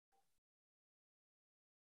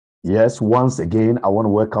Yes, once again, I want to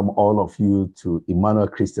welcome all of you to Emmanuel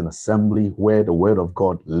Christian Assembly, where the Word of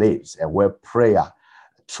God lives and where prayer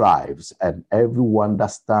thrives. And everyone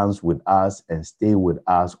that stands with us and stay with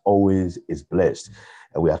us always is blessed.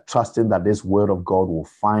 And we are trusting that this Word of God will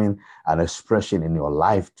find an expression in your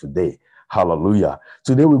life today. Hallelujah.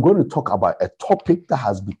 Today, we're going to talk about a topic that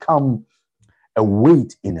has become a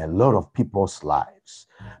weight in a lot of people's lives.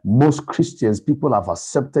 Most Christians, people have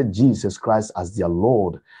accepted Jesus Christ as their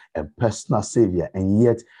Lord and personal Savior, and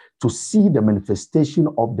yet to see the manifestation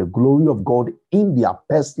of the glory of God in their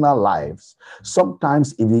personal lives,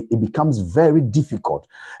 sometimes it becomes very difficult.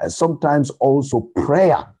 And sometimes also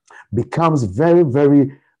prayer becomes very,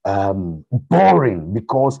 very boring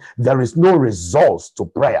because there is no results to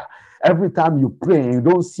prayer. Every time you pray and you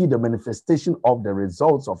don't see the manifestation of the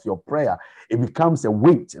results of your prayer, it becomes a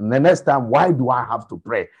weight. And the next time, why do I have to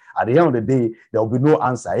pray? At the end of the day, there will be no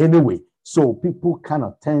answer anyway. So people kind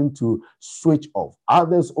of tend to switch off.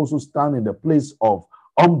 Others also stand in the place of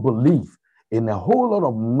unbelief in a whole lot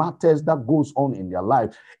of matters that goes on in their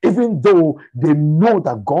life, even though they know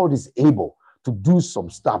that God is able to do some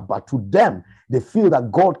stuff, but to them, they feel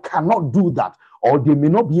that God cannot do that, or they may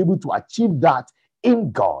not be able to achieve that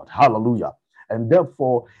in God. Hallelujah. And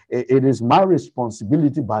therefore, it is my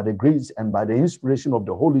responsibility by the grace and by the inspiration of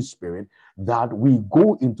the Holy Spirit that we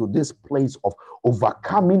go into this place of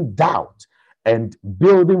overcoming doubt and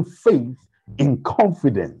building faith in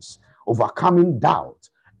confidence. Overcoming doubt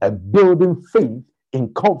and building faith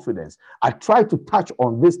in confidence. I tried to touch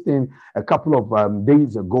on this thing a couple of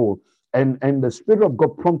days ago, and the Spirit of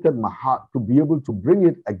God prompted my heart to be able to bring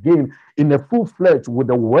it again in a full fledged with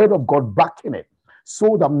the Word of God backing it,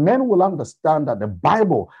 so that men will understand that the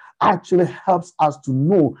Bible actually helps us to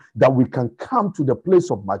know that we can come to the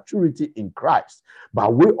place of maturity in Christ by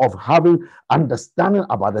way of having understanding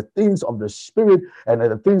about the things of the Spirit and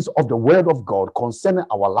the things of the Word of God concerning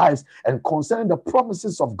our lives and concerning the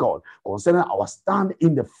promises of God, concerning our stand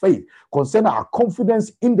in the faith, concerning our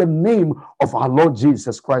confidence in the name of our Lord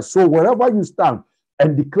Jesus Christ. So wherever you stand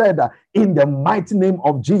and declare that in the mighty name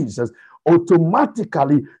of Jesus,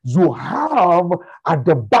 automatically you have at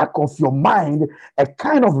the back of your mind a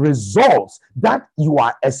kind of results that you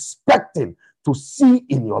are expecting to see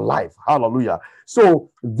in your life. Hallelujah.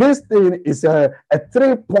 So this thing is a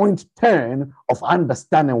 3-point turn of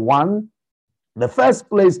understanding. One, the first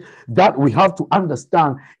place that we have to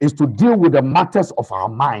understand is to deal with the matters of our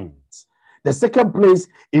minds. The second place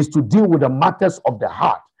is to deal with the matters of the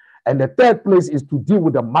heart. And the third place is to deal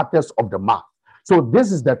with the matters of the mouth. So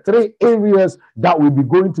this is the 3 areas that we'll be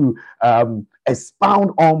going to expound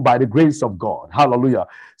on by the grace of God. Hallelujah.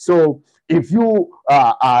 So if you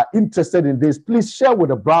are interested in this, please share with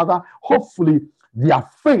a brother. Hopefully their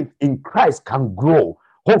faith in Christ can grow.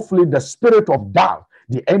 Hopefully the spirit of doubt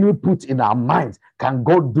the enemy put in our minds, can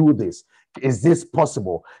God do this? Is this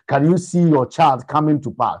possible? Can you see your child coming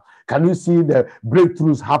to pass? Can you see the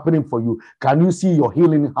breakthroughs happening for you? Can you see your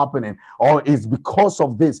healing happening? Or is because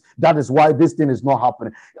of this, that is why this thing is not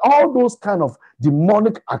happening? All those kind of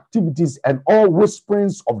demonic activities and all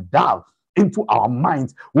whisperings of doubt into our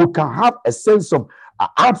minds, we can have a sense of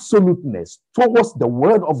absoluteness towards the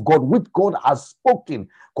word of God, which God has spoken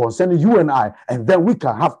concerning you and I, and then we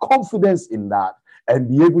can have confidence in that and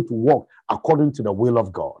be able to walk according to the will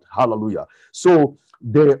of God. Hallelujah. So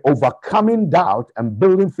the overcoming doubt and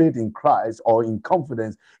building faith in Christ or in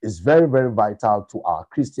confidence is very, very vital to our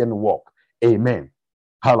Christian walk. Amen.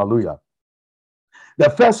 Hallelujah. The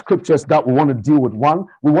first scriptures that we want to deal with, one,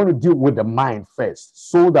 we want to deal with the mind first,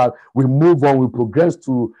 so that we move on, we progress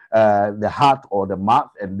to the heart or the mouth,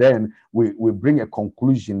 and then we bring a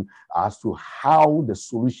conclusion as to how the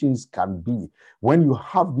solutions can be. When you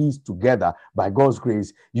have these together, by God's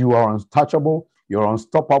grace, you are untouchable, you're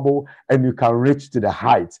unstoppable, and you can reach to the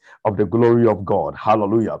heights of the glory of God.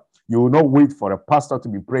 Hallelujah. You will not wait for a pastor to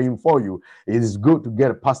be praying for you. It is good to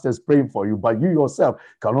get pastors praying for you, but you yourself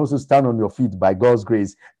can also stand on your feet by God's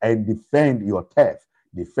grace and defend your turf,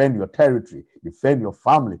 defend your territory, defend your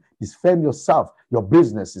family, defend yourself, your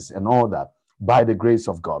businesses, and all that by the grace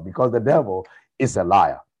of God, because the devil is a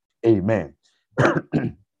liar. Amen.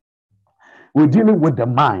 We're dealing with the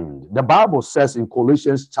mind. The Bible says in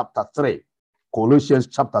Colossians chapter 3, Colossians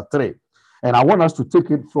chapter 3, and I want us to take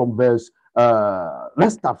it from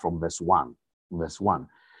let's start from verse 1. Verse 1.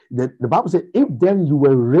 The Bible says, if then you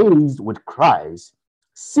were raised with Christ,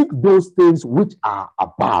 seek those things which are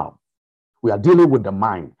above. We are dealing with the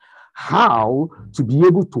mind. How to be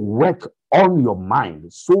able to work on your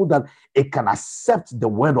mind so that it can accept the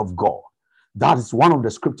word of God. That is one of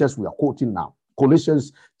the scriptures we are quoting now.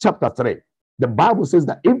 Colossians chapter 3. The Bible says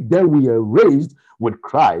that if then we are raised with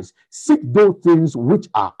Christ, seek those things which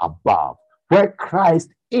are above, where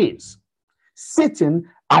Christ is, sitting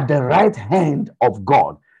at the right hand of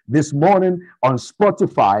God. This morning on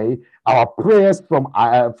Spotify, our prayers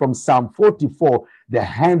from Psalm 44,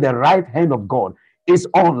 the right hand of God, is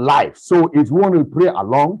on live. So if you want to pray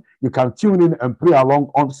along, you can tune in and pray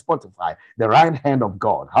along on Spotify. The right hand of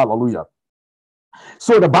God. Hallelujah.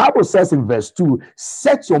 So the Bible says in verse 2,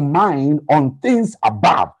 set your mind on things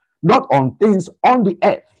above, not on things on the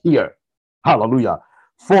earth here. Hallelujah.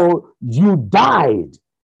 For you died.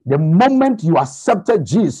 The moment you accepted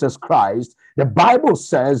Jesus Christ, the Bible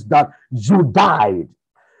says that you died.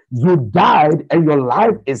 You died and your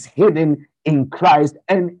life is hidden in Christ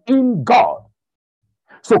and in God.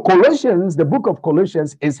 So Colossians, the book of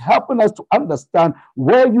Colossians, is helping us to understand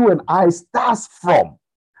where you and I start from.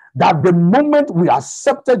 That the moment we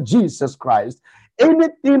accepted Jesus Christ,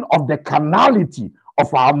 anything of the carnality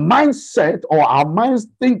of our mindset or our mind's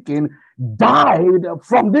thinking died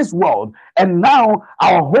from this world. And now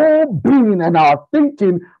our whole being and our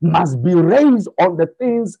thinking must be raised on the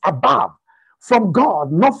things above, from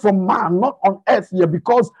God, not from man, not on earth here,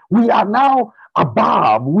 because we are now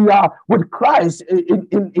above. We are with Christ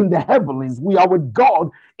in the heavens. We are with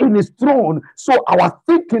God in his throne. So our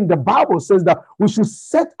thinking, the Bible says that we should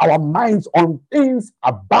set our minds on things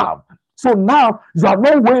above. So now you are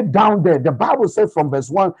no way down there. The Bible says from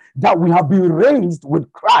verse 1 that we have been raised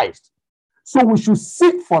with Christ. So we should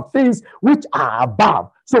seek for things which are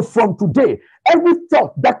above. So from today, every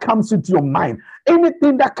thought that comes into your mind,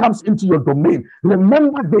 anything that comes into your domain,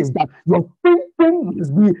 remember this, that your thinking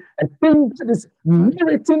must be a thing that is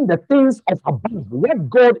meriting the things of above. What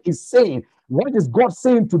God is saying, what is God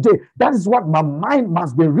saying today? That is what my mind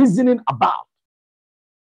must be reasoning about.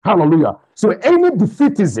 Hallelujah. So any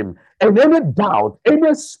defeatism and any doubt,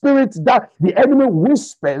 any spirit that the enemy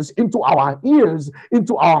whispers into our ears,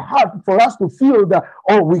 into our heart, for us to feel that,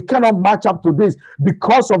 oh, we cannot match up to this.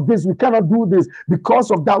 Because of this, we cannot do this. Because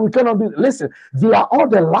of that, we cannot do. Listen, they are all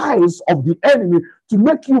the lies of the enemy to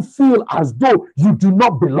make you feel as though you do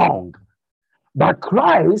not belong. But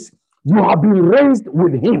Christ, you have been raised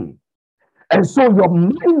with him. And so your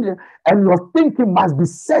mind and your thinking must be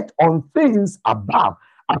set on things above,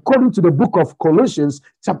 according to the book of Colossians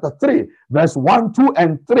chapter 3, verse 1, 2,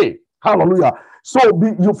 and 3. Hallelujah. So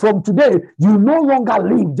from today, you no longer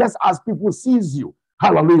live just as people sees you.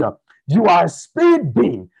 Hallelujah. You are a spirit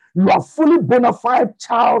being. You are fully bona fide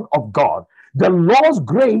child of God. The Lord's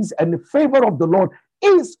grace and the favor of the Lord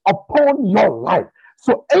is upon your life.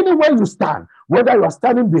 So anywhere you stand, whether you are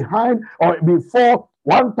standing behind or before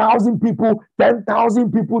 1,000 people,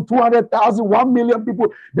 10,000 people, 200,000, 1 million people,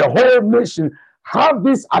 the whole nation, have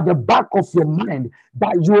this at the back of your mind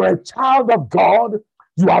that you are a child of God.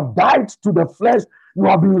 You have died to the flesh. You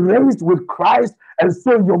have been raised with Christ. And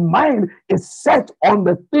so your mind is set on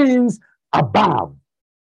the things above.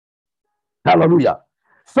 Hallelujah.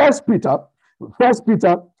 First Peter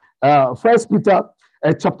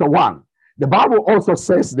chapter 1. The Bible also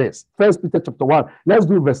says this. First Peter chapter 1. Let's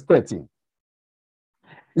do verse 13.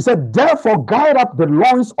 It said, therefore guide up the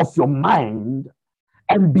loins of your mind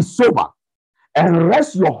and be sober, and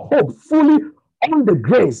rest your hope fully on the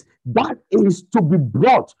grace that is to be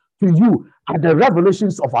brought to you at the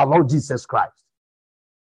revelations of our Lord Jesus Christ.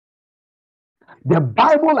 The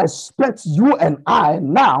Bible expects you and I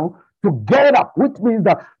now to get up, which means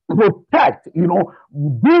that protect,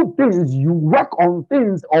 do things, you work on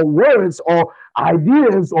things or words or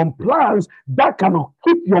ideas or plans that can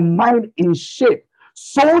keep your mind in shape,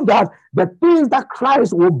 so that the things that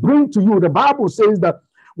Christ will bring to you, the Bible says that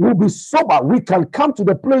we'll be sober. We can come to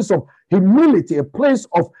the place of humility, a place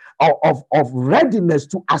of readiness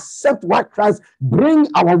to accept what Christ brings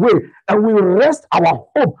our way. And we rest our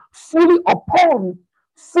hope fully upon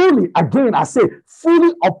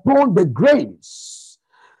the grace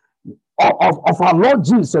of our Lord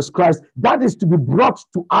Jesus Christ that is to be brought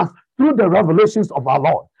to us through the revelations of our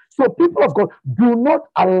Lord. So people of God, do not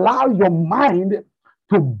allow your mind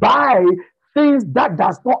to buy things that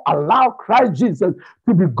does not allow Christ Jesus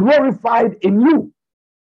to be glorified in you.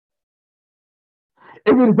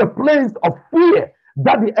 If it is a place of fear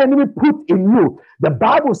that the enemy put in you, the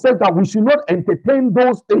Bible says that we should not entertain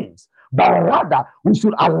those things, but rather we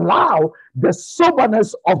should allow the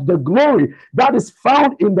soberness of the glory that is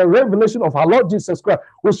found in the revelation of our Lord Jesus Christ.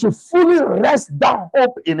 We should fully rest that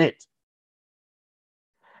hope in it.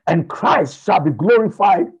 And Christ shall be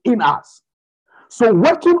glorified in us. So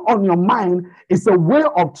working on your mind is a way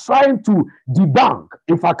of trying to debunk,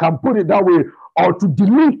 if I can put it that way, or to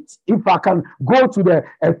delete, if I can go to the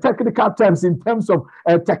technical terms in terms of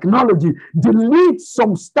technology, delete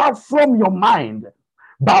some stuff from your mind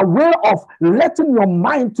by way of letting your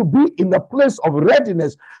mind to be in the place of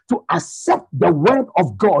readiness to accept the word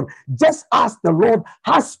of God, just as the Lord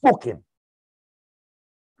has spoken,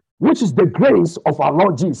 which is the grace of our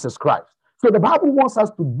Lord Jesus Christ. So the Bible wants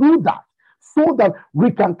us to do that so that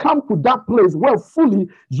we can come to that place where fully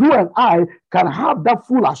you and I can have that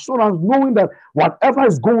full assurance, knowing that whatever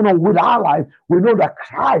is going on with our life, we know that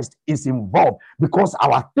Christ is involved, because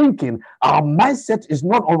our thinking, our mindset is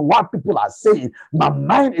not on what people are saying. My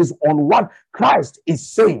mind is on what Christ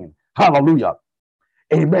is saying. Hallelujah.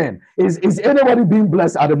 Amen. Is anybody being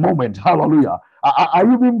blessed at the moment? Hallelujah. Are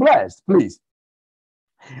you being blessed? Please.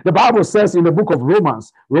 The Bible says in the book of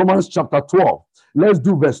Romans chapter 12, let's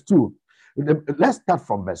do verse 2. Let's start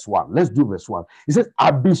from verse 1. Let's do verse 1. It says,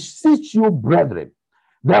 I beseech you, brethren,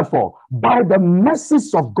 therefore, by the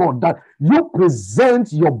mercies of God, that you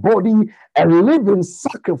present your body a living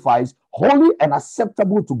sacrifice, holy and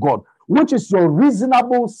acceptable to God, which is your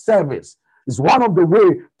reasonable service. It's one of the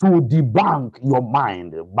ways to debunk your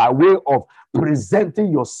mind, by way of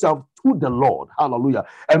presenting yourself to the Lord. Hallelujah.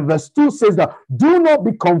 And verse 2 says that, do not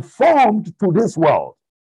be conformed to this world,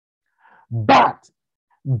 but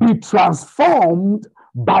be transformed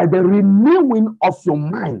by the renewing of your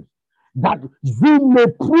mind, that you may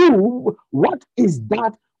prove what is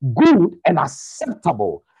that good and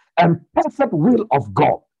acceptable and perfect will of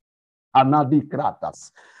God.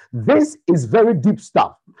 Anadikratas. This is very deep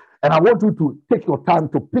stuff, and I want you to take your time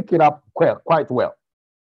to pick it up quite well.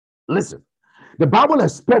 Listen, the Bible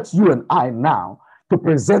expects you and I now to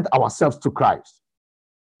present ourselves to Christ.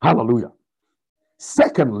 Hallelujah.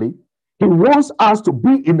 Secondly, He wants us to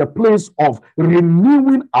be in the place of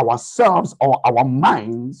renewing ourselves or our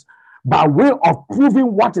minds by way of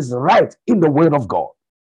proving what is right in the Word of God.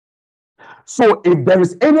 So if there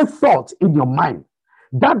is any thought in your mind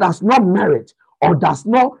that does not merit or does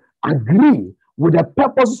not agree with the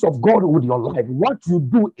purposes of God with your life, what you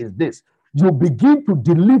do is this: you begin to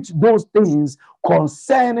delete those things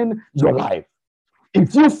concerning your life.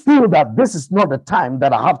 If you feel that this is not the time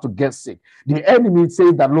that I have to get sick, the enemy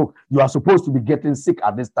says that, look, you are supposed to be getting sick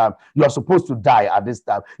at this time. You are supposed to die at this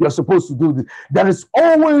time. You are supposed to do this. There is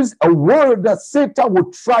always a word that Satan will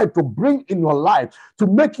try to bring in your life to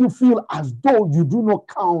make you feel as though you do not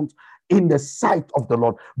count in the sight of the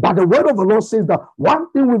Lord. But the word of the Lord says that one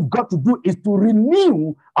thing we've got to do is to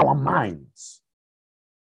renew our minds.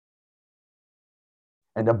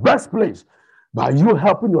 And the best place by you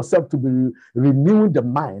helping yourself to be renewing the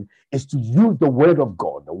mind is to use the word of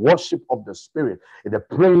God, the worship of the Spirit, the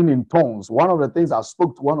praying in tongues. One of the things I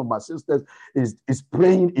spoke to one of my sisters is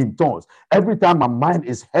praying in tongues. Every time my mind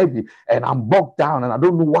is heavy and I'm bogged down and I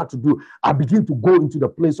don't know what to do, I begin to go into the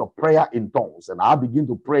place of prayer in tongues, and I begin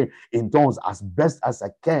to pray in tongues as best as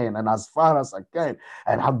I can and as far as I can,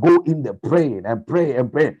 and I go in there praying and pray and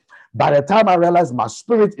pray. By the time I realize my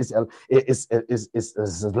spirit is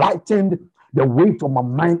lightened, the weight of my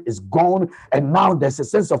mind is gone, and now there's a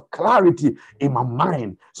sense of clarity in my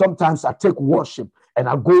mind. Sometimes I take worship and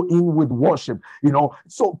I go in with worship,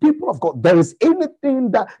 So people of God, there is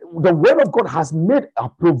anything that the word of God has made a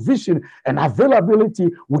provision and availability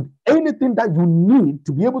with anything that you need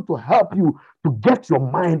to be able to help you to get your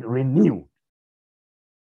mind renewed.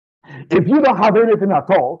 If you don't have anything at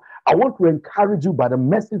all, I want to encourage you by the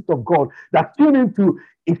message of God that tune into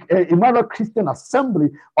Emmanuel Christian Assembly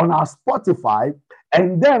on our Spotify,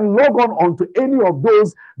 and then log on onto any of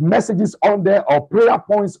those messages on there or prayer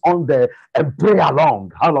points on there and pray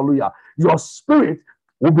along. Hallelujah. Your spirit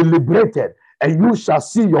will be liberated and you shall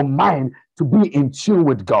see your mind to be in tune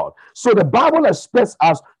with God. So the Bible expects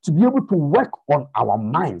us to be able to work on our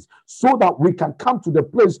minds so that we can come to the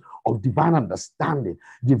place of divine understanding,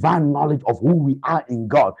 divine knowledge of who we are in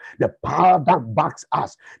God, the power that backs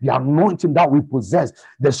us, the anointing that we possess,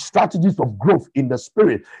 the strategies of growth in the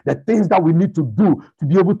Spirit, the things that we need to do to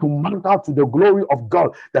be able to mount out to the glory of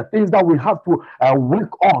God, the things that we have to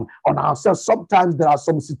work on ourselves. Sometimes there are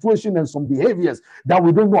some situations and some behaviors that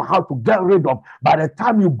we don't know how to get rid of. By the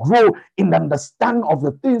time you grow in the understanding of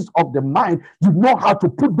the things of the mind, you know how to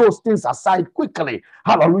put those things aside quickly.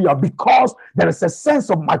 Hallelujah. Because there is a sense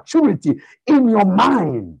of maturity in your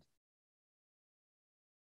mind.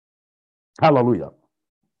 Hallelujah.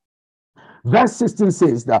 Verse 16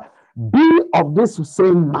 says that, be of this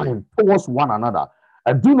same mind towards one another,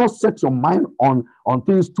 and do not set your mind on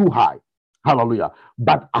things too high. Hallelujah.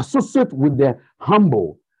 But associate with the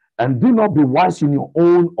humble, and do not be wise in your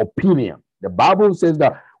own opinion. The Bible says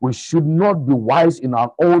that We should not be wise in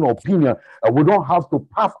our own opinion, and we don't have to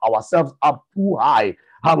puff ourselves up too high.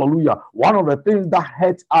 Hallelujah. One of the things that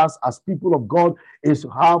hurts us as people of God is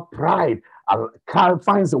how pride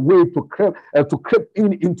finds a way to creep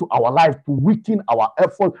into our life, to weaken our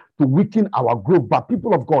effort, to weaken our growth. But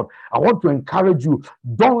people of God, I want to encourage you,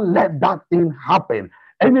 don't let that thing happen.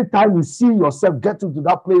 Anytime you see yourself get into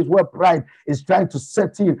that place where pride is trying to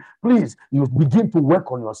set in, please, you begin to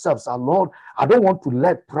work on yourself. Say, Lord, I don't want to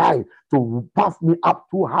let pride to puff me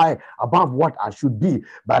up too high above what I should be,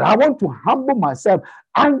 but I want to humble myself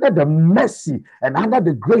under the mercy and under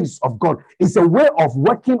the grace of God. It's a way of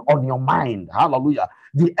working on your mind. Hallelujah.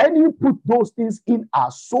 The enemy put those things in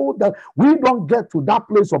us so that we don't get to that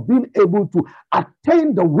place of being able to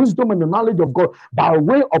attain the wisdom and the knowledge of God by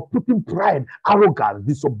way of putting pride, arrogance,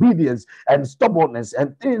 disobedience, and stubbornness,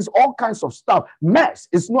 and things, all kinds of stuff. Mess.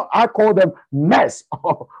 It's not, I call them mess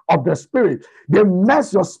of the spirit. They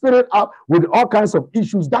mess your spirit up with all kinds of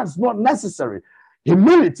issues. That's not necessary.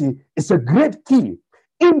 Humility is a great key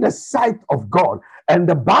in the sight of God. And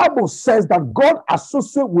the Bible says that God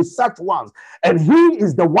associates with such ones, and He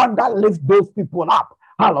is the one that lifts those people up.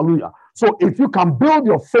 Hallelujah. So if you can build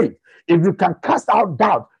your faith, if you can cast out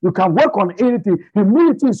doubt, you can work on anything.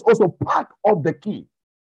 Humility is also part of the key.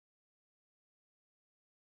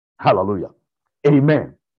 Hallelujah.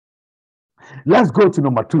 Amen. Let's go to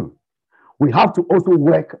number 2. We have to also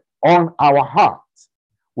work on our hearts.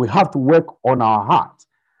 We have to work on our heart.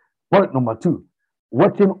 Point number 2,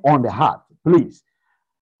 working on the heart. Please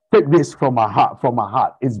take this from my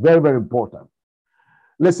heart. It's very, very important.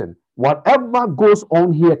 Listen, whatever goes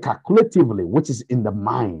on here calculatively, which is in the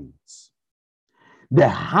mind, the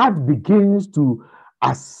heart begins to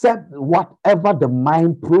accept whatever the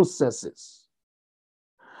mind processes.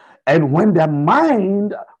 And when the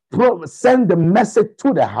mind sends the message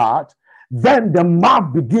to the heart, then the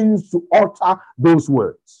mouth begins to utter those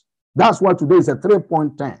words. That's why today is a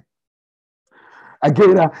 3.10.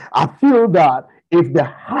 Again, I feel that if the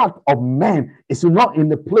heart of man is not in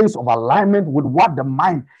the place of alignment with what the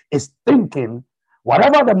mind is thinking,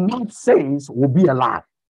 whatever the mouth says will be a lie.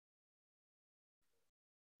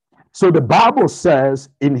 So the Bible says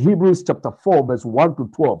in Hebrews chapter 4, verse 1 to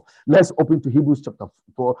 12. Let's open to Hebrews chapter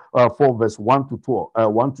 4, verse 1 to 12.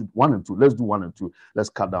 1 and 2. Let's do 1 and 2. Let's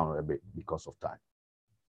cut down a bit because of time.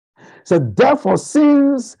 So therefore,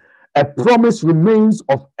 since a promise remains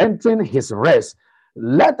of entering his rest,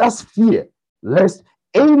 let us fear lest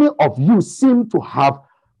any of you seem to have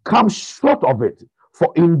come short of it.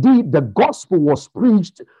 For indeed the gospel was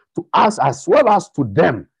preached to us as well as to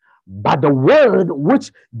them. But the word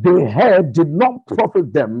which they heard did not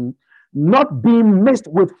profit them, not being mixed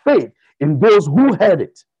with faith in those who heard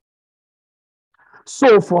it.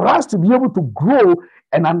 So for us to be able to grow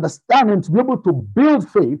and understand and to be able to build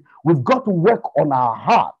faith, we've got to work on our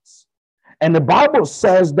hearts. And the Bible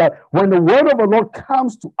says that when the word of the Lord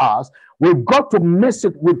comes to us, we've got to mix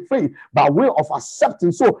it with faith by way of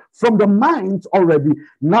acceptance. So from the mind already,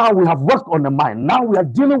 now we have worked on the mind. Now we are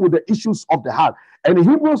dealing with the issues of the heart. And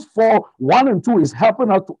Hebrews 4, 1 and 2 is helping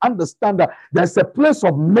us to understand that there's a place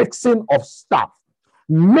of mixing of stuff.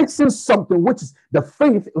 Mixing something which is the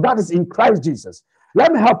faith that is in Christ Jesus.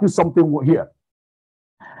 Let me help you something here.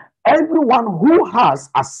 Everyone who has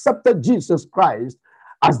accepted Jesus Christ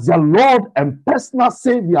as their Lord and personal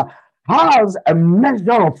Savior has a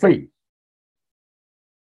measure of faith.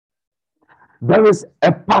 There is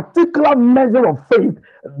a particular measure of faith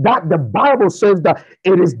that the Bible says that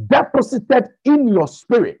it is deposited in your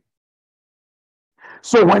spirit.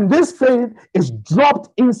 So when this faith is dropped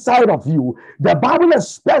inside of you, the Bible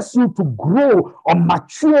expects you to grow or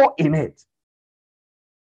mature in it.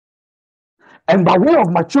 And by way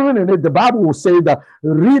of maturing in it, the Bible will say that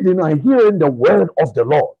reading and hearing the word of the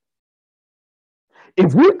Lord.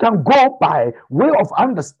 If we can go by way of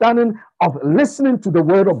understanding of listening to the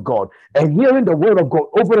word of God and hearing the word of God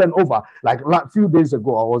over and over, like a few days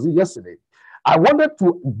ago, or was it yesterday? I wanted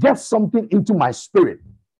to get something into my spirit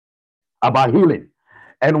about healing.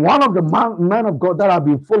 And one of the men of God that I've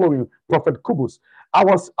been following, Prophet Kubus, I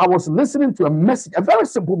was listening to a message, a very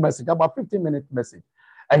simple message, about 15-minute message,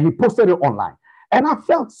 and he posted it online. And I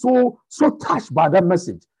felt so touched by that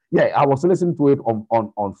message. Yeah, I was listening to it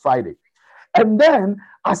on Friday. And then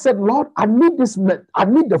I said, Lord, I need this. I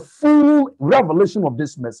need the full revelation of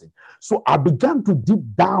this message. So I began to deep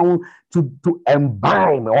down to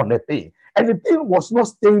imbibe on the thing. And the thing was not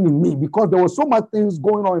staying in me because there were so much things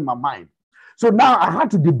going on in my mind. So now I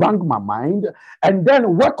had to debunk my mind and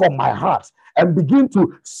then work on my heart and begin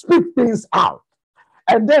to speak things out.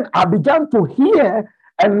 And then I began to hear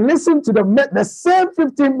and listen to the same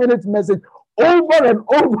 15-minute message over and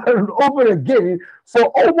over and over again for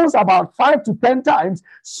almost about 5 to 10 times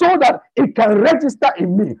so that it can register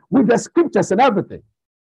in me with the scriptures and everything.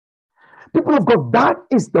 People of God, that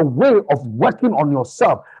is the way of working on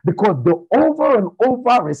yourself, because the over and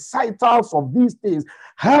over recitals of these things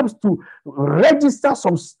helps to register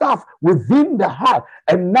some stuff within the heart.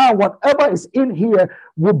 And now whatever is in here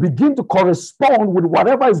will begin to correspond with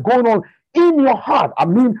whatever is going on in your heart. I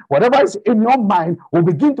mean, whatever is in your mind will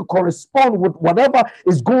begin to correspond with whatever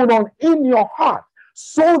is going on in your heart,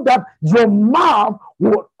 so that your mouth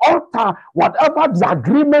will alter whatever the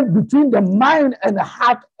agreement between the mind and the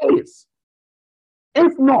heart is.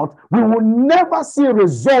 If not, we will never see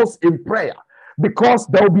results in prayer, because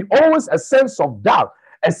there will be always a sense of doubt,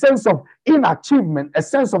 a sense of inachievement, a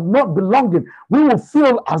sense of not belonging. We will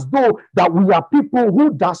feel as though that we are people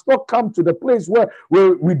who does not come to the place where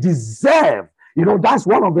we deserve. You know, that's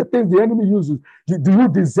one of the things the enemy uses. Do you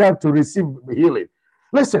deserve to receive healing?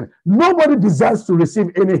 Listen, nobody deserves to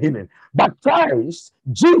receive any healing, but Christ,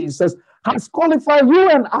 Jesus, has qualified you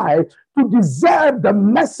and I to deserve the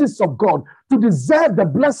mercies of God, to deserve the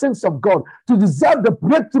blessings of God, to deserve the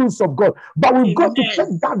breakthroughs of God. But we've got to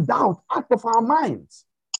take that doubt out of our minds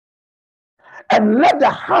and let the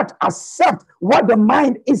heart accept what the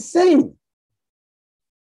mind is saying.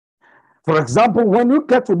 For example, when you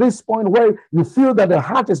get to this point where you feel that the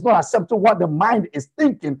heart is not accepting what the mind is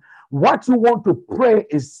thinking, what you want to pray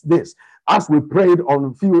is this. As we prayed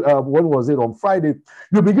on when was it, on Friday,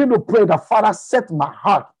 you begin to pray that, Father, set my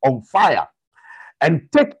heart on fire and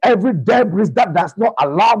take every debris that does not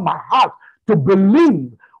allow my heart to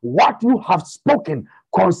believe what you have spoken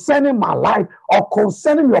concerning my life or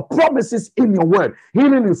concerning your promises in your word.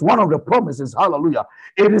 Healing is one of the promises. Hallelujah.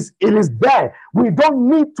 It is there. We don't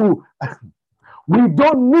need to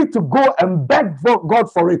go and beg for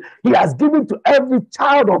God for it. He has given to every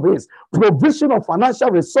child of his provision of financial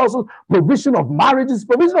resources, provision of marriages,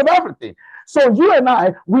 provision of everything. So you and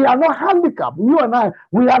I, we are not handicapped. You and I,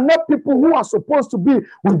 we are not people who are supposed to be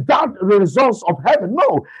without the results of heaven.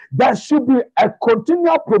 No, there should be a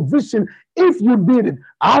continual provision if you need it.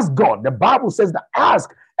 Ask God. The Bible says that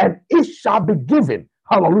ask and it shall be given.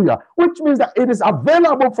 Hallelujah. Which means that it is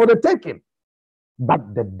available for the taking.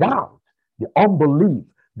 But the doubt, the unbelief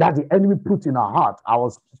that the enemy put in our heart. I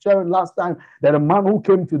was sharing last time that a man who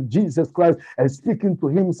came to Jesus Christ and speaking to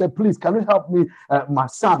him said, please, can you help me? My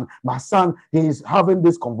son, he is having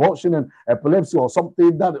this convulsion and epilepsy or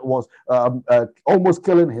something that was almost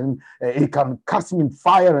killing him. He can cast him in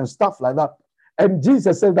fire and stuff like that. And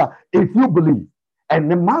Jesus said that if you believe, and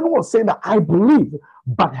the man was saying that I believe,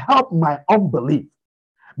 but help my unbelief.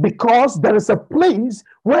 Because there is a place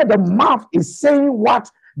where the mouth is saying what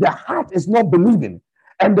the heart is not believing,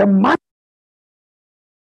 and the mind.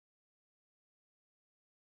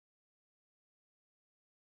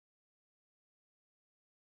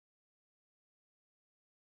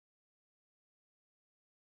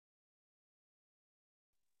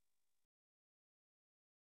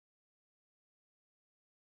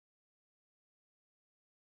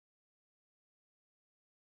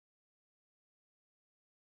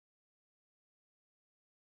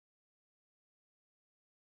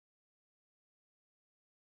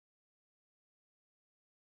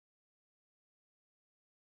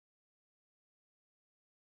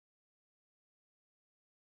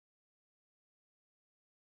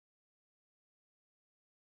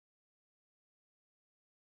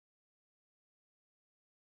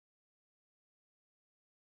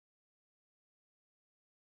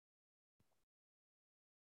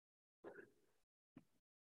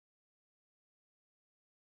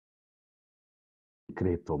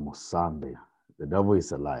 The devil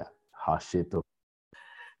is a liar. And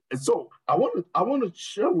so I want to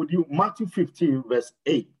share with you Matthew 15, verse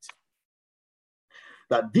 8.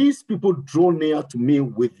 That these people draw near to me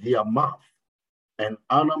with their mouth and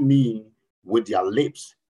honor me with their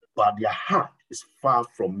lips, but their heart is far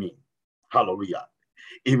from me. Hallelujah.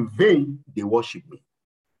 In vain they worship me.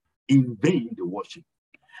 In vain they worship.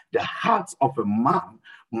 The heart of a man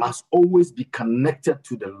must always be connected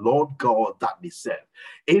to the Lord God that they serve.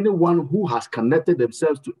 Anyone who has connected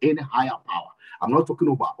themselves to any higher power, I'm not talking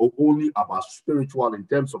about only about spiritual in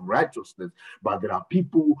terms of righteousness, but there are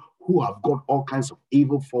people who have got all kinds of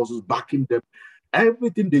evil forces backing them.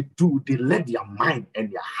 Everything they do, they let their mind and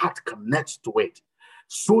their heart connect to it,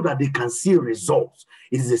 so that they can see results.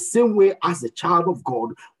 It is the same way as a child of God.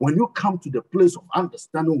 When you come to the place of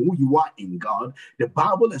understanding who you are in God, the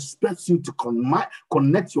Bible expects you to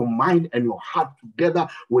connect your mind and your heart together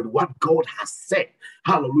with what God has said.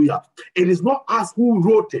 Hallelujah. It is not us who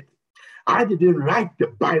wrote it. I didn't write the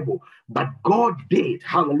Bible, but God did.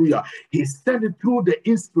 Hallelujah. He sent it through the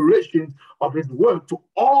inspiration of his word to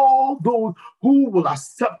all those who will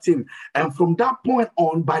accept him. And from that point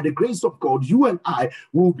on, by the grace of God, you and I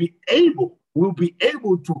will be able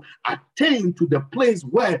to attain to the place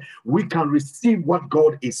where we can receive what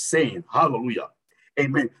God is saying. Hallelujah.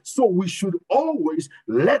 Amen. So we should always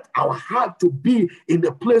let our heart to be in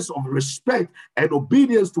the place of respect and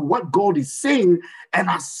obedience to what God is saying and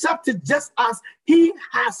accept it just as he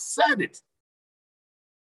has said it.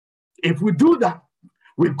 If we do that,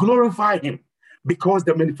 we glorify him because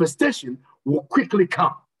the manifestation will quickly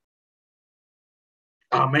come.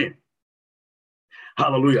 Amen.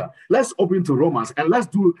 Hallelujah. Let's open to Romans and let's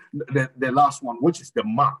do the last one, which is the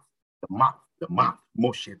mouth. The mouth.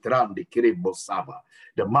 Moshe Trande Kirebosaba.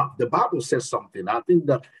 The mouth. The Bible says something. I think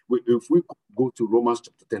that if we go to Romans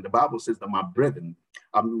chapter 10, the Bible says that my brethren,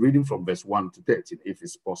 I'm reading from verse 1 to 13, if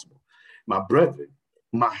it's possible. My brethren,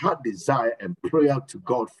 my heart desire and prayer to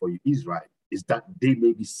God for you, Israel, is that they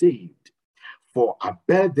may be saved. For I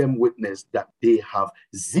bear them witness that they have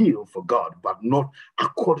zeal for God, but not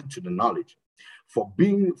according to the knowledge. For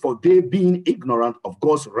they being ignorant of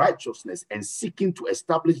God's righteousness and seeking to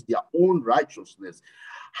establish their own righteousness,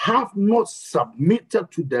 have not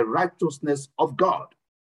submitted to the righteousness of God.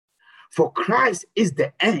 For Christ is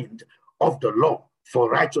the end of the law for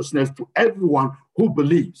righteousness to everyone who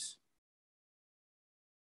believes.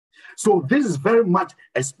 So this is very much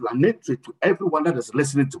explanatory to everyone that is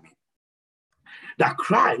listening to me. That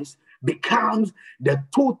Christ becomes the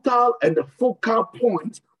total and the focal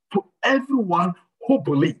point to everyone who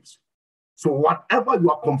believes. So whatever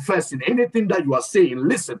you are confessing, anything that you are saying,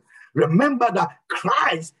 listen, remember that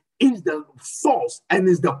Christ is the source and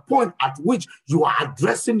is the point at which you are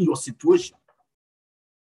addressing your situation.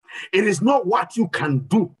 It is not what you can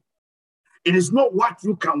do. It is not what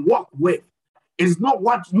you can walk with. It is not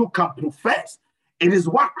what you can profess. It is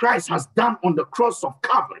what Christ has done on the cross of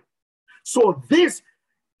Calvary. So this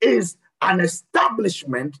is an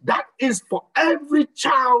establishment that is for every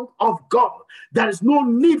child of God. There is no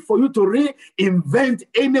need for you to reinvent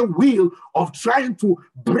any wheel of trying to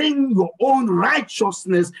bring your own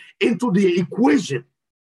righteousness into the equation.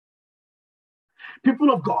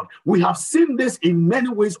 People of God, we have seen this in many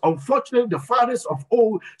ways. Unfortunately, the fathers of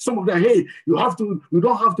old, some of them, hey, you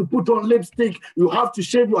don't have to put on lipstick, you have to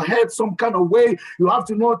shave your head some kind of way, you have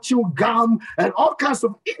to not chew gum, and all kinds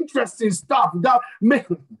of interesting stuff that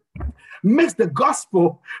makes the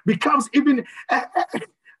gospel becomes even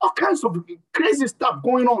all kinds of crazy stuff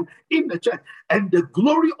going on in the church. And the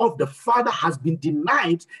glory of the Father has been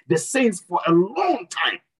denied the saints for a long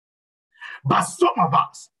time. But some of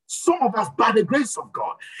us, by the grace of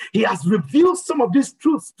God, he has revealed some of these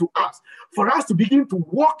truths to us for us to begin to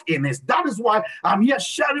walk in it. That is why I'm here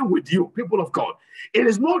sharing with you, people of God. It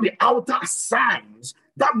is not the outer signs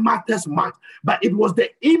that matters much, but it was the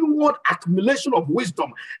inward accumulation of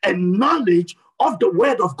wisdom and knowledge of the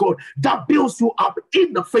word of God that builds you up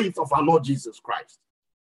in the faith of our Lord Jesus Christ.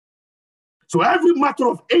 So every matter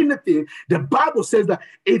of anything, the Bible says that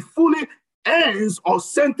it fully ends or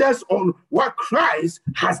centers on what Christ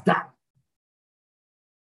has done.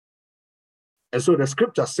 And so the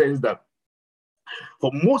scripture says that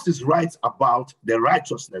for Moses writes about the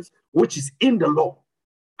righteousness which is in the law.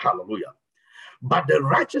 Hallelujah. But the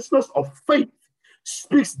righteousness of faith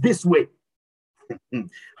speaks this way.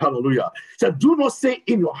 Hallelujah. So do not say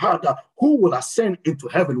in your heart that who will ascend into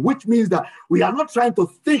heaven, which means that we are not trying to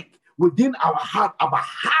think within our heart about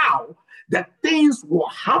how the things will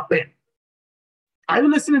happen. Are you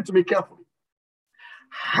listening to me carefully?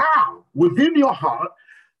 How within your heart,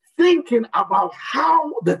 thinking about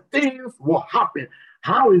how the things will happen.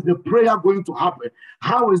 How is the prayer going to happen?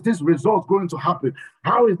 How is this result going to happen?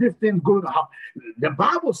 How is this thing going to happen? The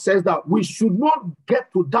Bible says that we should not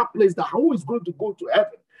get to that place that who is going to go to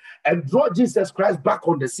heaven and draw Jesus Christ back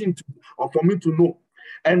on the scene or for me to know.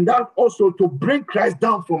 And that also to bring Christ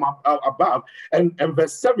down from above. And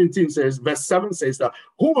verse 7 says that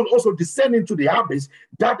who will also descend into the abyss,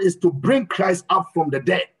 that is to bring Christ up from the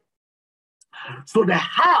dead. So the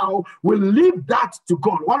how will leave that to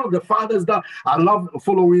God. One of the fathers that I love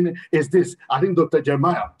following is this. I think Dr.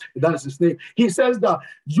 Jeremiah, that is his name. He says that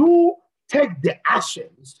you take the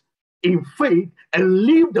actions in faith and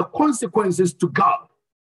leave the consequences to God.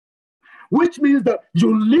 Which means that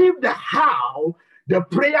you leave the how the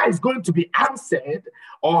prayer is going to be answered,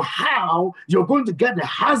 or how you're going to get the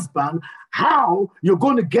husband, how you're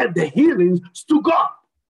going to get the healings to God.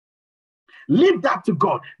 Leave that to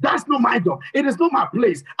God. That's not my job. It is not my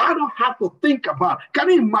place. I don't have to think about. Can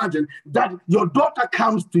you imagine that your daughter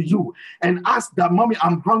comes to you and asks that, Mommy,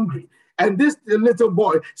 I'm hungry. And this little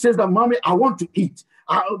boy says that, Mommy, I want to eat.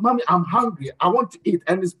 Mommy, I'm hungry. I want to eat.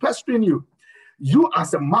 And it's pestering you. You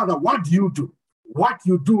as a mother, what do? What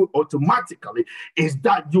you do automatically is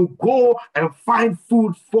that you go and find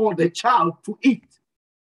food for the child to eat.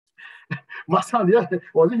 My son,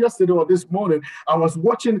 was it yesterday or this morning? I was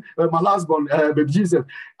watching my last born, baby Jesus.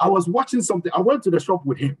 I was watching something. I went to the shop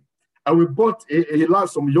with him, and we bought. He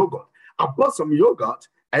loves some yogurt. I bought some yogurt,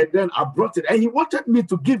 and then I brought it, and he wanted me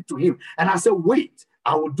to give to him. And I said, "Wait,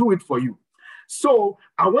 I will do it for you." So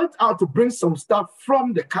I went out to bring some stuff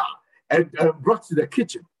from the car and brought to the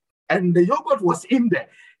kitchen, and the yogurt was in there.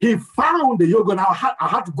 He found the yogurt. I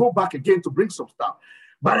had to go back again to bring some stuff.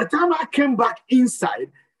 By the time I came back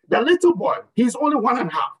inside, the little boy, he's only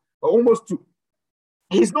 1.5, or almost 2.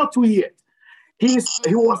 He's not 2 yet. He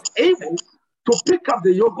was able to pick up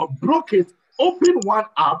the yogurt, broke it, opened one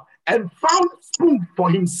up, and found a spoon for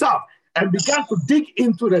himself and began to dig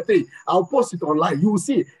into the thing. I'll post it online. You will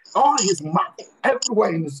see all his mouth,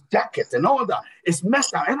 everywhere in his jacket and all that is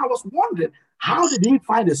messed up. And I was wondering, how did he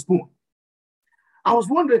find a spoon? I was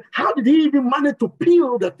wondering, how did he even manage to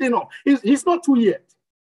peel the thing off? He's not 2 yet.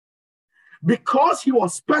 Because he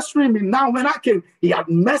was pestering me, now when I came, he had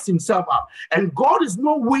messed himself up. And God is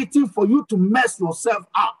not waiting for you to mess yourself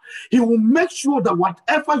up. He will make sure that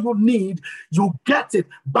whatever you need, you get it.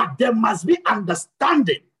 But there must be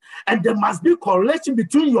understanding. And there must be correlation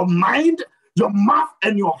between your mind, your mouth,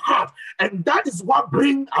 and your heart. And that is what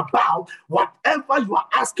brings about whatever you are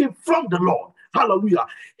asking from the Lord. Hallelujah.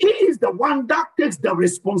 He is the one that takes the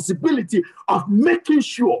responsibility of making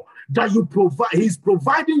sure that you provide. He's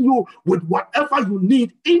providing you with whatever you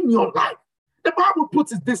need in your life. The Bible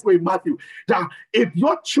puts it this way, Matthew, that if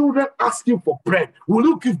your children ask you for bread, will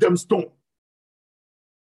you give them stone?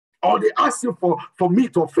 Or they ask you for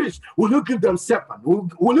meat or fish, will you give them serpent?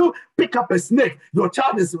 Will you pick up a snake? Your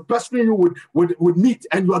child is pestering you with meat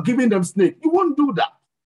and you are giving them snake. You won't do that.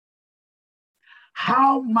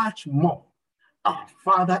 How much more our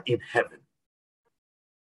Father in heaven?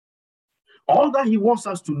 All that he wants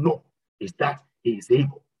us to know is that he is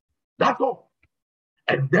able. That's all.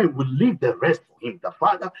 And then we'll leave the rest for him. The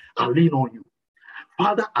Father, I lean on you.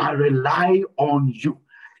 Father, I rely on you.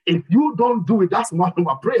 If you don't do it, that's one of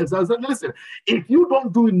my prayers. I said, listen, if you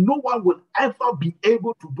don't do it, no one will ever be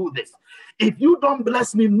able to do this. If you don't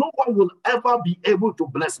bless me, no one will ever be able to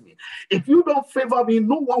bless me. If you don't favor me,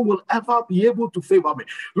 no one will ever be able to favor me.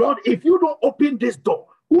 Lord, if you don't open this door,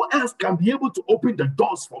 who else can be able to open the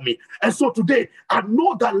doors for me? And so today, I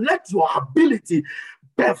know that let your ability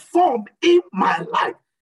perform in my life.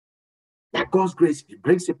 By God's grace, he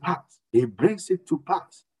brings it past. He brings it to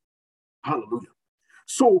pass. Hallelujah.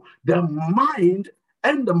 So the mind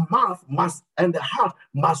and the mouth and the heart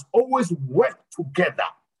must always work together.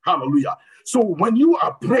 Hallelujah. So when you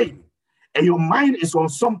are praying and your mind is on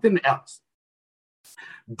something else,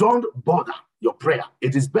 don't bother your prayer.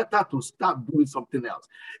 It is better to start doing something else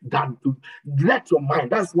than to let your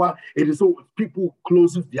mind. That's why it is so people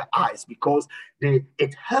close their eyes, because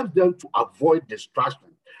it helps them to avoid distraction.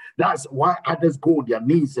 That's why others go on their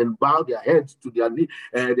knees and bow their heads to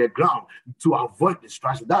their ground to avoid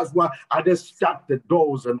distraction. That's why others shut the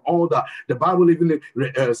doors and all that. The Bible even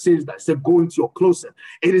says that, go into your closet.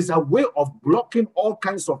 It is a way of blocking all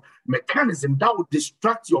kinds of mechanisms that will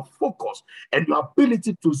distract your focus and your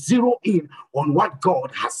ability to zero in on what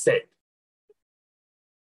God has said.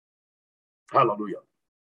 Hallelujah.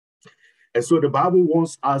 And so the Bible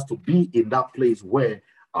wants us to be in that place where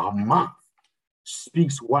our mouth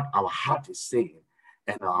speaks what our heart is saying,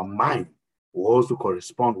 and our mind will also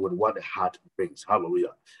correspond with what the heart brings. Hallelujah.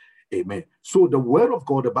 Amen. So the word of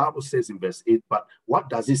God, the Bible says in verse 8, but what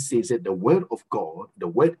does it say? It said the word of God, the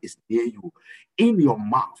word is near you, in your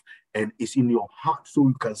mouth, and is in your heart. So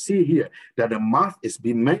you can see here that the mouth is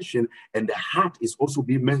being mentioned and the heart is also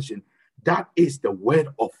being mentioned. That is the word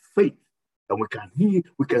of faith. And we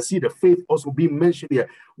can see the faith also being mentioned here,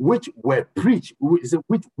 which were preached,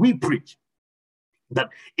 which we preach. That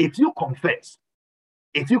if you confess,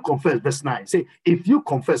 verse 9, say, if you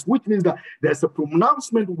confess, which means that there's a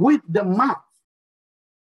pronouncement with the mouth,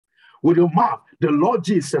 with your mouth, the Lord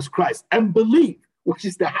Jesus Christ, and believe, which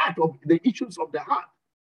is the heart of the issues of the heart,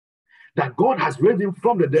 that God has raised him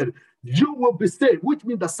from the dead, you will be saved, which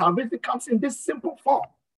means that salvation comes in this simple form.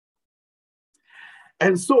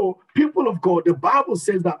 And so, people of God, the Bible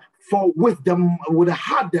says that with the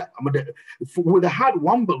heart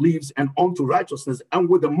one believes and unto righteousness, and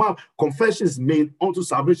with the mouth confession is made unto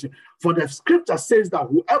salvation. For the scripture says that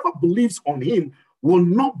whoever believes on him will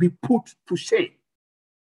not be put to shame.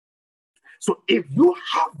 So if you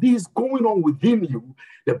have these going on within you,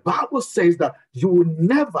 the Bible says that you will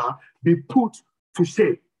never be put to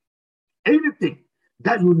shame. Anything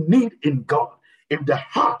that you need in God, if the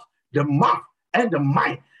heart, the mouth, and the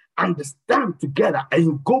mind understand together and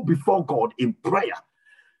you go before God in prayer,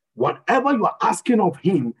 whatever you are asking of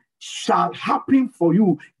him shall happen for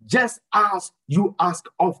you just as you ask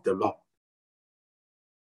of the Lord.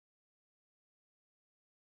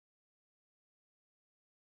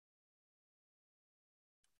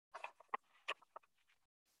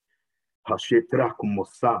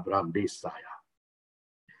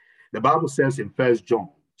 The Bible says in 1 John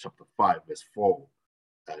chapter 5, verse 4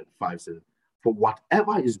 and 5 says, for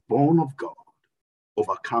whatever is born of God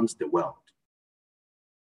overcomes the world.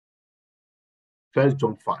 1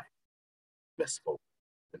 John 5, verse 4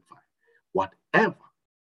 and 5. Whatever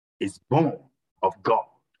is born of God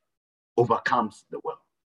overcomes the world.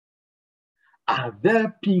 Are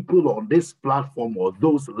there people on this platform or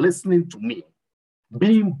those listening to me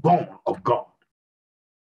being born of God?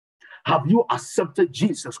 Have you accepted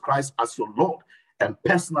Jesus Christ as your Lord and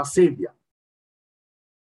personal Savior?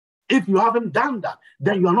 If you haven't done that,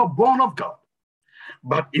 then you are not born of God.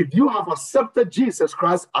 But if you have accepted Jesus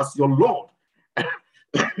Christ as your Lord,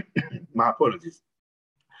 my apologies,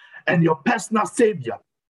 and your personal Savior,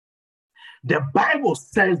 the Bible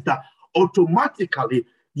says that automatically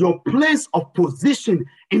your place of position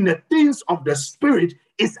in the things of the Spirit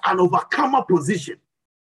is an overcomer position.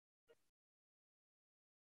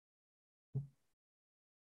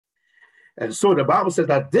 And so the Bible says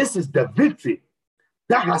that this is the victory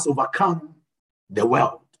that has overcome the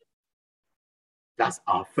world. That's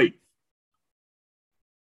our faith.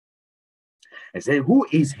 And say, who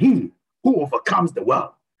is he who overcomes the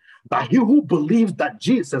world? But he who believes that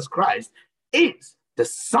Jesus Christ is the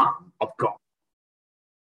Son of God.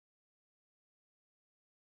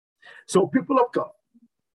 So, people of God,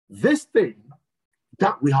 this thing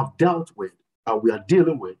that we have dealt with, we are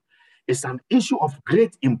dealing with, is an issue of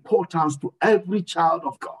great importance to every child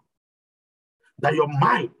of God. That your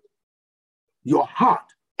mind, your heart,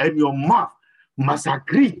 and your mouth must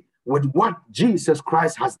agree with what Jesus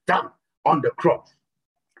Christ has done on the cross.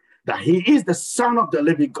 That he is the Son of the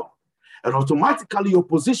living God. And automatically your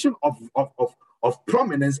position of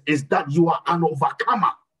prominence is that you are an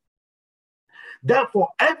overcomer. Therefore,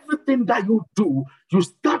 everything that you do, you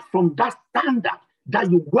start from that standard that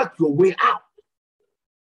you work your way out.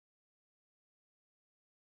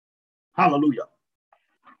 Hallelujah.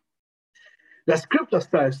 The scripture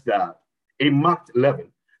says that in Mark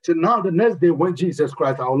 11. So now the next day when Jesus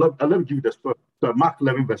Christ, let me give you the story. So Mark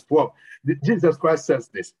 11 verse 12. Jesus Christ says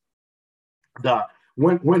this, that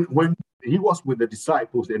when he was with the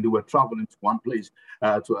disciples and they were traveling to one place,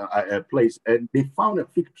 to a place, and they found a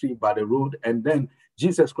fig tree by the road, and then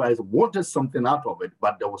Jesus Christ wanted something out of it,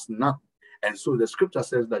 but there was nothing. And so the scripture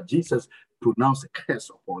says that Jesus pronounced a curse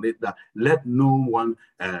upon it, that let no one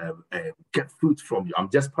get fruit from you. I'm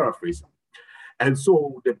just paraphrasing. And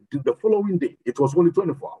so the following day, it was only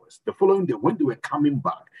 24 hours. The following day, when they were coming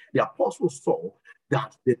back, the apostles saw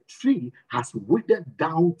that the tree has withered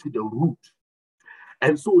down to the root.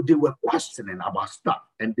 And so they were questioning about stuff,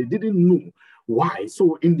 and they didn't know why.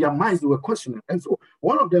 So in their minds, they were questioning. And so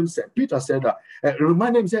one of them said, Peter said,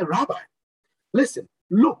 reminded him, said, Rabbi, listen,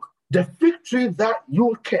 look, the fig tree that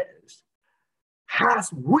you cursed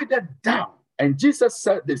has withered down. And Jesus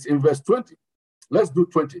said this in verse 20. Let's do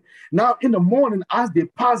 20. Now, in the morning, as they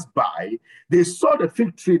passed by, they saw the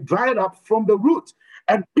fig tree dried up from the root.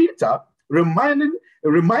 And Peter, remembering,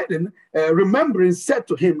 said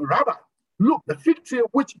to him, Rabbi, look, the fig tree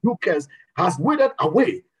which you cursed has withered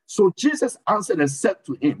away. So Jesus answered and said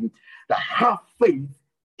to him, that have faith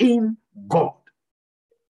in God.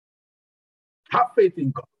 Have faith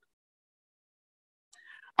in God.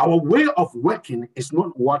 Our way of working is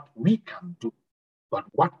not what we can do, but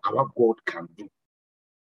what our God can do.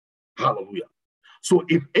 Hallelujah. So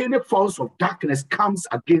if any force of darkness comes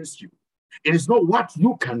against you, it is not what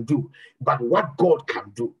you can do, but what God can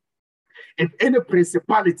do. If any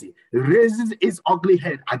principality raises its ugly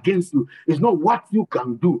head against you, it's not what you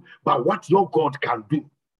can do, but what your God can do.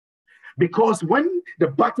 Because when the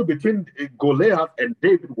battle between Goliath and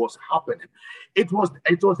David was happening, it was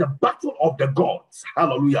a battle of the gods.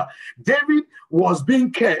 Hallelujah. David was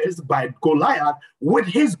being cursed by Goliath with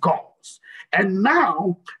his gods. And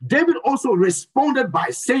now David also responded by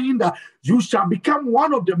saying that you shall become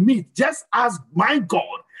one of the meat, just as my God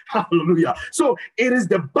Hallelujah. So it is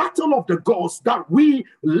the battle of the gods that we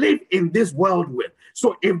live in this world with.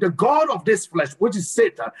 So if the God of this flesh, which is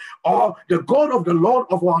Satan, or the God of the Lord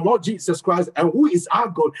of our Lord Jesus Christ, and who is our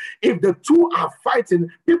God, if the two are fighting,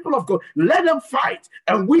 people of God, let them fight.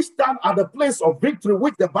 And we stand at the place of victory,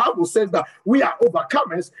 which the Bible says that we are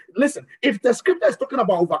overcomers. Listen, if the scripture is talking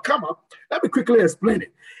about overcomer, let me quickly explain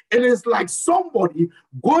it. It is like somebody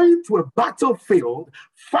going to a battlefield,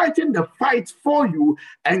 fighting the fight for you,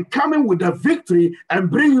 and coming with the victory and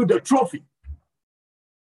bring you the trophy.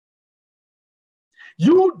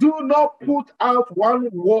 You do not put out one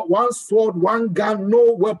sword, one gun,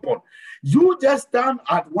 no weapon. You just stand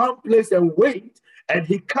at one place and wait, and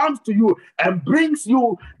he comes to you and brings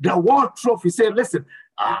you the world trophy. Say, listen,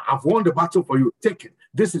 I've won the battle for you. Take it.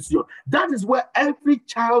 This is yours. That is where every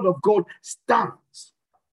child of God stands.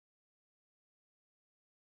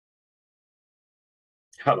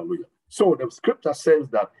 Hallelujah. So the scripture says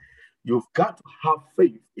that you've got to have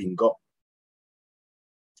faith in God.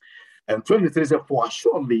 And 23 says, for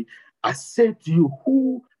surely I say to you,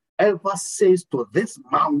 whoever says to this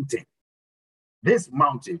mountain, be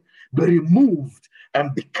removed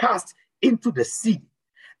and be cast into the sea,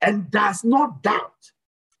 and does not doubt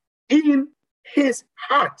in his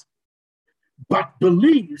heart, but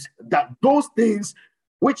believes that those things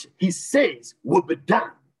which he says will be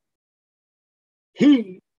done,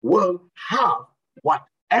 he will have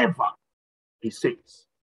whatever he says.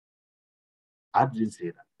 I didn't say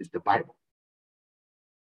that. It's the Bible.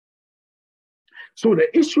 So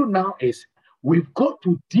the issue now is we've got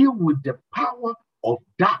to deal with the power of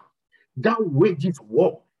doubt that wages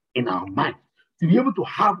war in our mind to be able to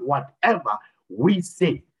have whatever we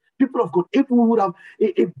say. People of God, if we would have,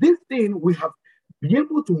 if this thing we have been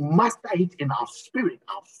able to master it in our spirit,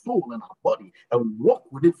 our soul, and our body, and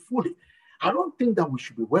walk with it fully, I don't think that we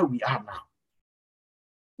should be where we are now.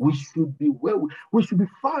 We should be we should be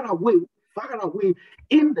far away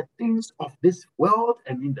in the things of this world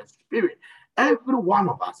and in the spirit. Every one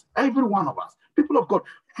of us, people of God,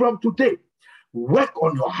 from today, work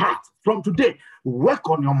on your heart. From today, work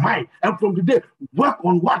on your mind. And from today, work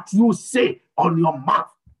on what you say on your mouth.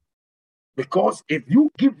 Because if you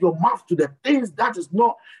give your mouth to the things that is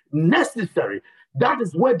not necessary, that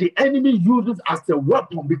is where the enemy uses as a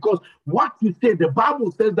weapon. Because what you say, the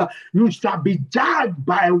Bible says that you shall be judged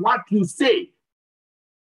by what you say.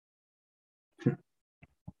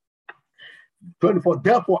 24,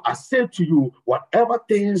 therefore I say to you, whatever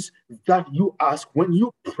things that you ask when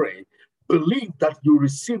you pray, believe that you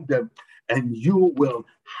receive them and you will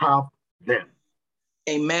have them.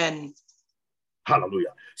 Amen.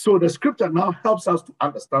 Hallelujah. So the scripture now helps us to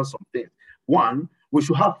understand some things. One, we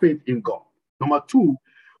should have faith in God. Number two,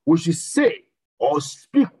 we should say or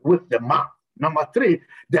speak with the mouth. Number three,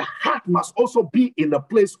 the heart must also be in the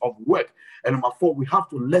place of work. And number four, we have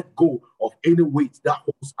to let go of any weight that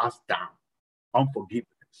holds us down. Unforgiveness,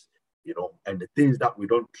 and the things that we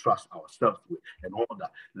don't trust ourselves with and all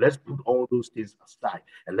that. Let's put all those things aside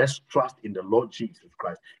and let's trust in the Lord Jesus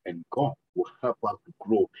Christ, and God will help us to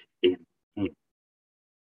grow in him.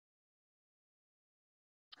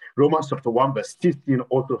 Romans chapter 1 verse 16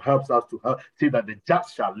 also helps us to say that the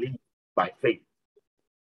just shall live by faith.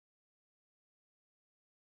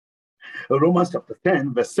 Romans chapter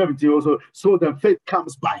 10 verse 17 also, so then faith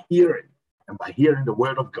comes by hearing, and by hearing the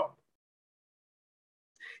word of God.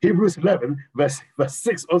 Hebrews 11 verse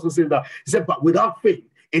 6 also says that, he said, but without faith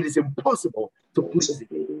it is impossible to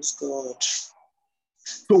please God.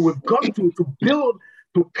 So we've got to build,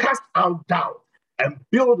 to cast out doubt and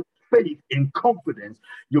build faith in confidence.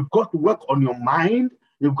 You've got to work on your mind,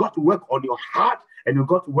 you've got to work on your heart, and you've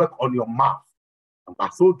got to work on your mouth. And by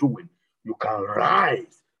so doing, you can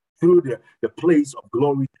rise through the place of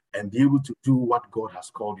glory and be able to do what God has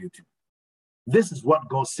called you to. This is what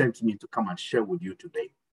God sent me to come and share with you today.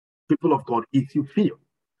 People of God, if you feel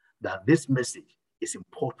that this message is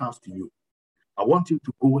important to you, I want you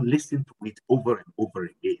to go listen to it over and over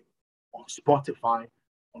again on Spotify,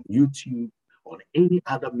 on YouTube, on any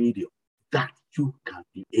other medium that you can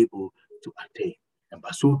be able to attain. And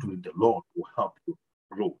by so doing, the Lord will help you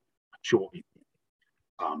grow, mature in Him.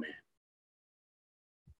 Amen.